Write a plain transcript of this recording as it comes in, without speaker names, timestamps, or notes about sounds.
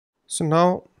So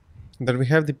now that we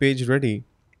have the page ready,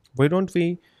 why don't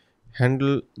we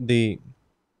handle the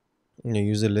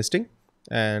user listing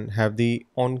and have the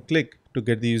on click to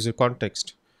get the user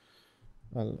context.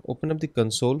 I'll open up the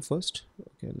console first.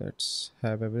 Okay, let's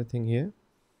have everything here.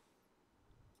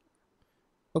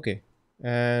 Okay,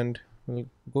 and we'll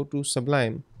go to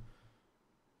Sublime,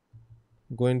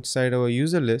 go inside our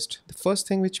user list. The first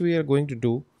thing which we are going to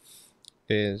do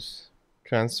is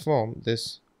transform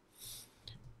this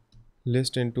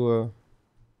list into a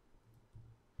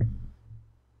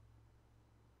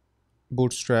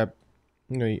bootstrap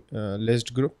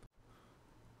list group.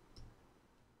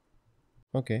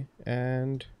 Okay,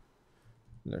 and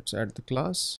let's add the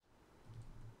class.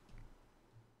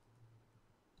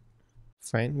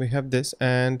 Fine, we have this,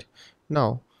 and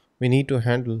now we need to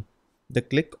handle the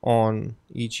click on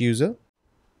each user.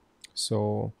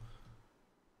 So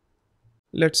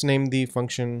let's name the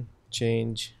function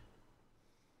change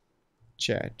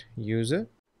chat user.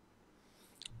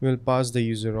 We'll pass the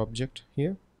user object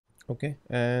here. Okay,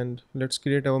 and let's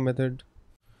create our method.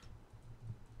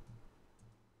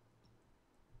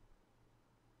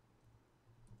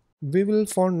 We will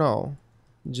for now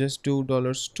just do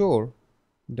 $store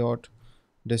dot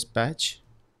dispatch.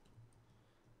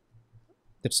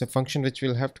 That's a function which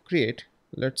we'll have to create.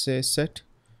 Let's say set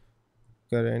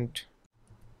current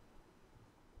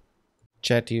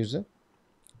chat user.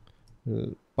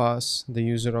 We'll pass the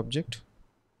user object.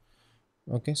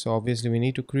 Okay, so obviously we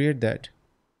need to create that,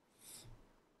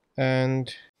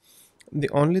 and the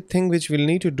only thing which we'll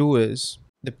need to do is,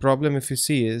 the problem if you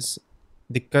see is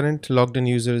the current logged in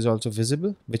user is also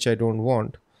visible, which I don't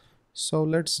want. So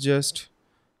let's just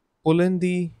pull in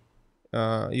the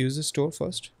user store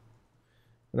first.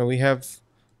 Now we have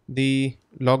the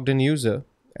logged in user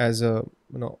as a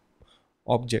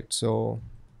object, so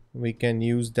we can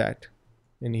use that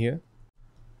in here.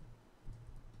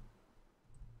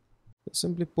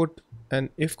 Simply put an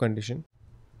if condition.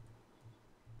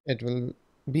 It will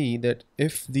be that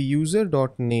if the user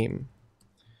dot name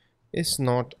is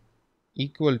not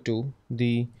equal to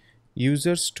the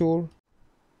user store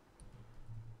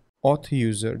auth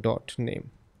user dot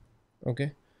name.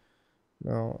 Okay,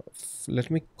 now let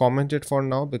me comment it for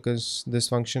now because this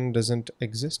function doesn't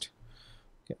exist.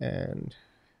 Okay, and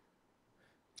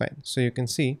fine, so you can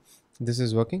see this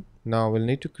is working. Now we'll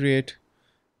need to create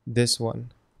this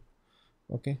one.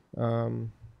 Okay,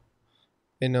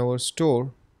 in our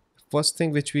store, first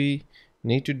thing which we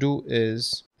need to do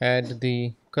is add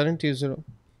the current user.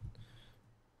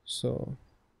 So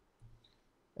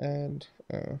and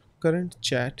current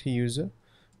chat user,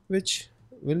 which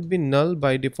will be null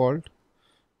by default.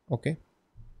 Okay,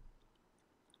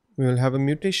 we will have a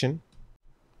mutation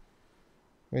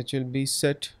which will be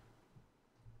set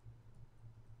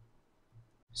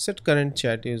current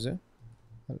chat user.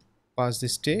 I'll pass the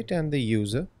state and the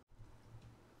user,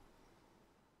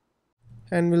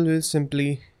 and we will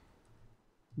simply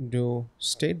do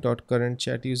state dot current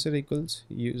chat user equals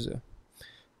user.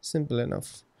 Simple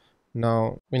enough.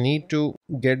 Now we need to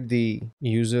get the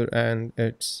user and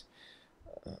its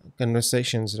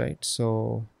conversations, right?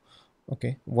 So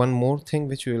okay, one more thing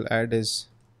which we will add is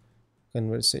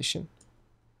conversation,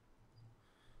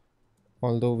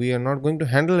 although we are not going to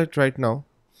handle it right now,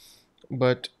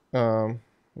 but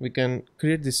we can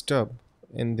create this stub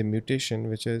in the mutation,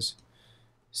 which is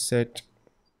set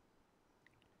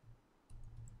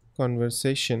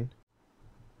conversation.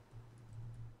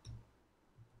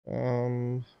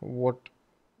 What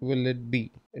will it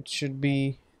be? It should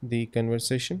be the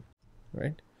conversation,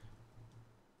 right?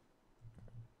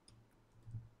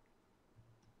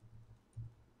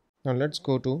 Now let's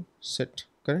go to set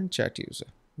current chat user.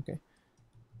 Okay,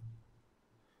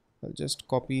 I'll just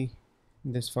copy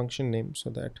this function name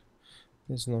so that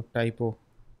there's no typo.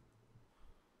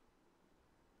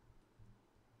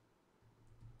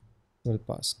 We'll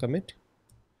pass commit,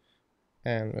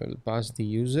 and we'll pass the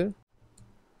user.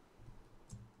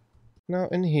 Now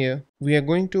in here we are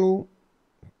going to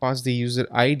pass the user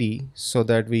ID so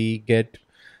that we get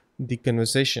the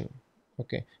conversation.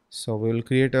 Okay, so we will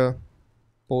create a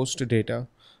post data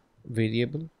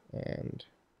variable, and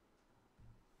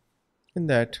in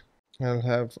that I'll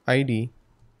have ID,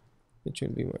 which will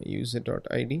be my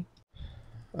user.id.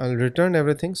 I'll return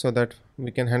everything so that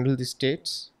we can handle the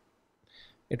states.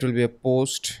 It will be a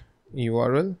post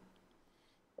URL.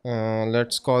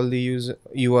 Let's call the user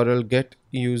URL get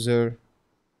user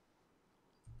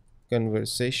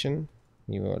conversation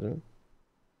URL.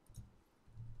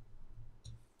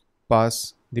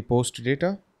 Pass the post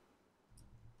data,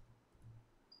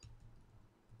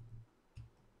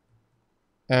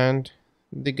 and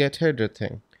the get header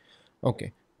thing.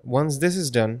 Okay, Once this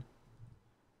is done,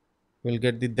 we'll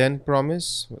get the then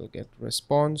promise, we'll get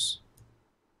response,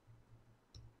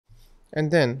 and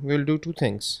then we'll do two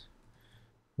things.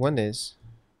 One is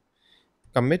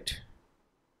commit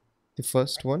the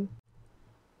first one.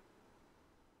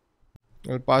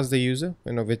 We'll pass the user,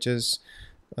 which is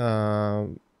uh,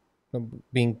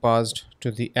 being passed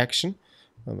to the action,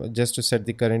 just to set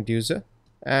the current user,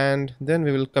 and then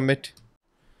we will commit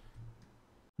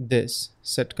this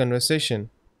set conversation.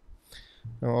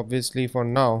 Now obviously for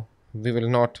now we will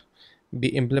not be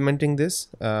implementing this.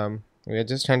 We are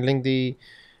just handling the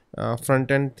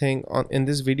front end thing on in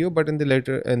this video, but in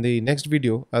the next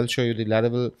video I'll show you the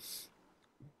Laravel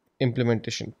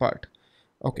implementation part.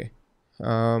 Okay.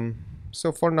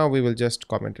 So for now we will just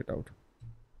comment it out,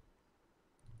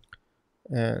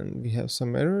 and we have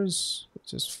some errors,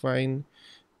 which is fine.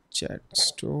 Chat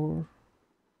store,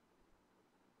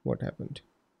 what happened?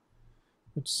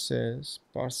 It says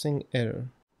parsing error,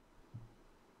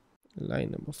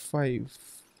 line number 5.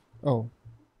 Oh,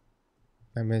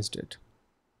 I missed it.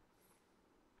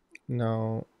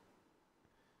 Now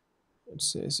it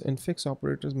says infix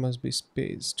operators must be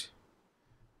spaced.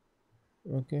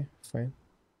 Okay, fine.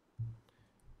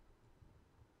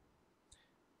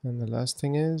 And the last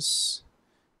thing is,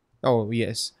 oh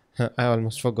yes, I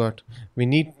almost forgot, we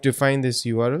need to define this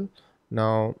URL.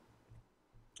 Now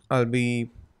I'll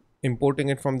be importing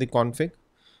it from the config,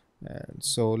 and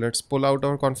so let's pull out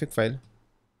our config file.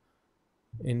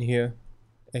 In here,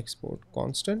 export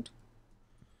constant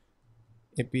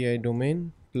API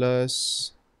domain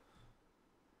plus,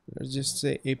 let's just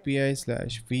say API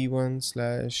slash v1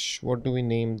 slash, what do we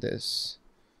name this?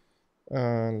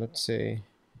 Let's say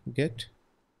get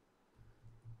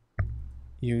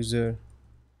user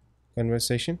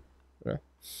conversation.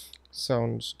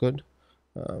 Sounds good.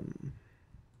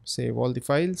 Save all the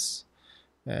files,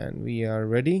 and we are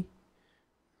ready.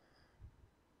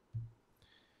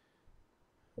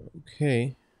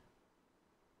 Okay,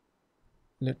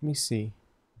 let me see.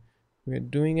 We're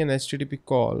doing an HTTP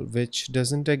call which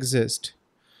doesn't exist,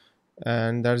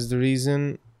 and that's the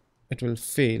reason it will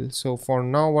fail. So for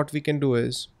now what we can do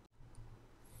is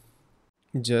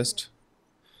just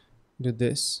do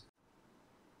this.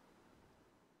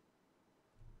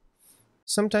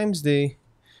 Sometimes the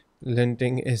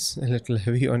linting is a little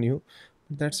heavy on you,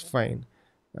 but that's fine.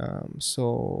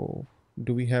 So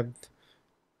do we have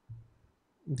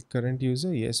the current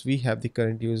user? Yes, we have the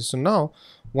current user. So now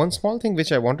one small thing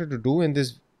which I wanted to do in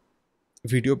this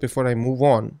video before I move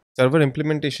on server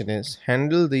implementation is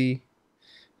handle the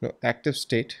active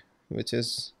state, which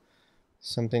is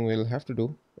something we'll have to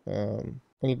do.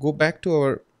 We'll go back to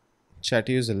our chat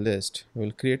user list.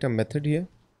 We'll create a method here.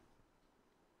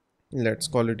 Let's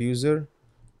call it user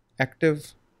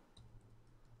active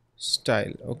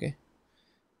style. Okay,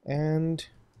 and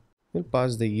we'll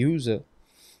pass the user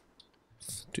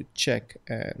to check,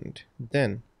 and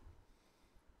then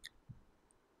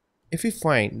if we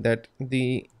find that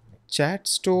the chat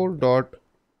store dot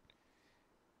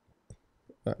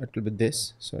it will be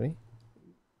this, sorry,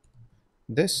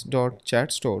 this dot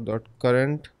chat store dot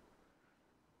current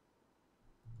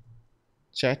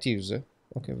chat user,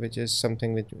 okay, which is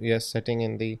something which we are setting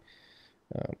in the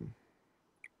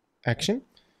action.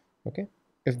 Okay,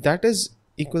 if that is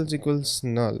equals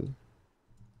null,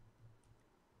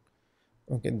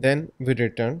 okay, then we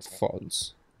return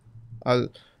false. I'll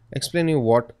explain you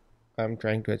what I'm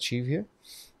trying to achieve here.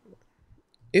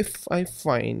 If I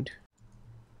find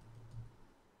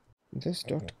this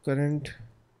dot current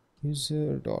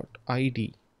user dot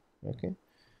id, okay,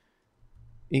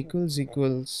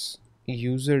 equals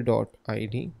user dot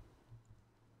id,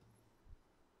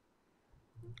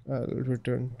 I'll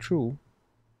return true,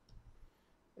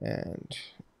 and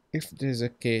if there is a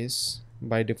case,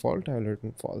 by default I'll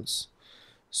return false.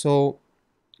 So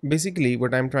basically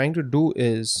what I'm trying to do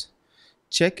is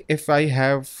check if I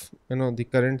have the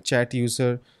current chat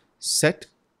user set.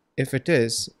 If it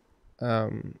is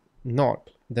not,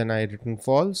 then I return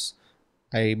false.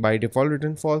 I by default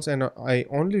return false, and I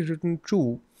only return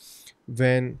true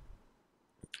when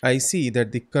I see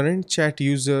that the current chat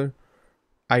user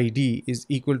ID is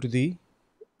equal to the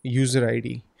user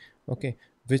ID. Okay,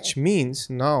 which means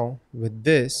now with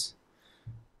this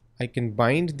I can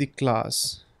bind the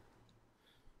class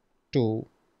to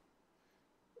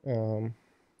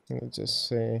let's just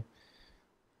say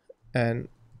an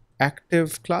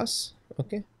active class,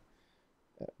 okay,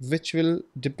 which will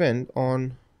depend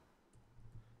on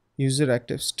user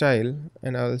active style,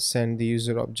 and I'll send the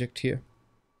user object here.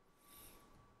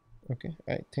 Okay,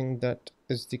 I think that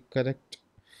is the correct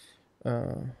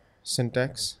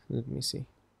syntax. Let me see.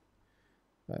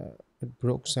 it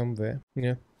broke somewhere.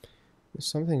 Yeah, there's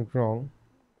something wrong.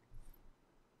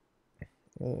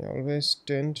 I always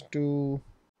tend to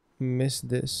miss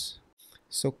this.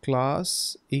 So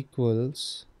class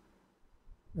equals,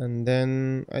 and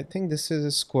then I think this is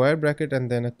a square bracket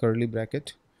and then a curly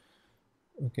bracket.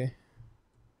 Okay,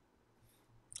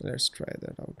 let's try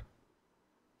that out.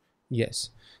 Yes.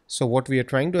 So what we are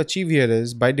trying to achieve here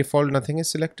is, by default nothing is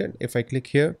selected. If I click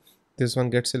here, this one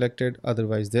gets selected,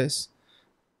 otherwise this.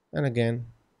 And again,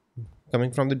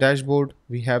 coming from the dashboard,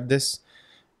 we have this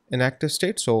inactive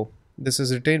state. So this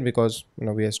is retained because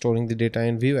we are storing the data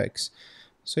in Vuex.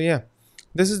 So yeah,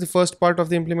 this is the first part of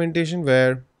the implementation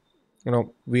where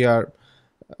we are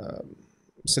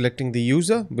selecting the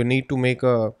user. We need to make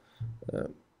a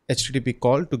HTTP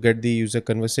call to get the user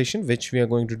conversation, which we are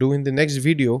going to do in the next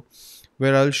video,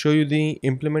 where I'll show you the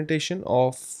implementation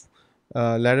of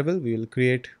Laravel. We will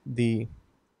create the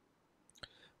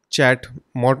chat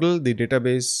model, the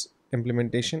database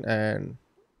implementation, and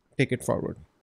take it forward.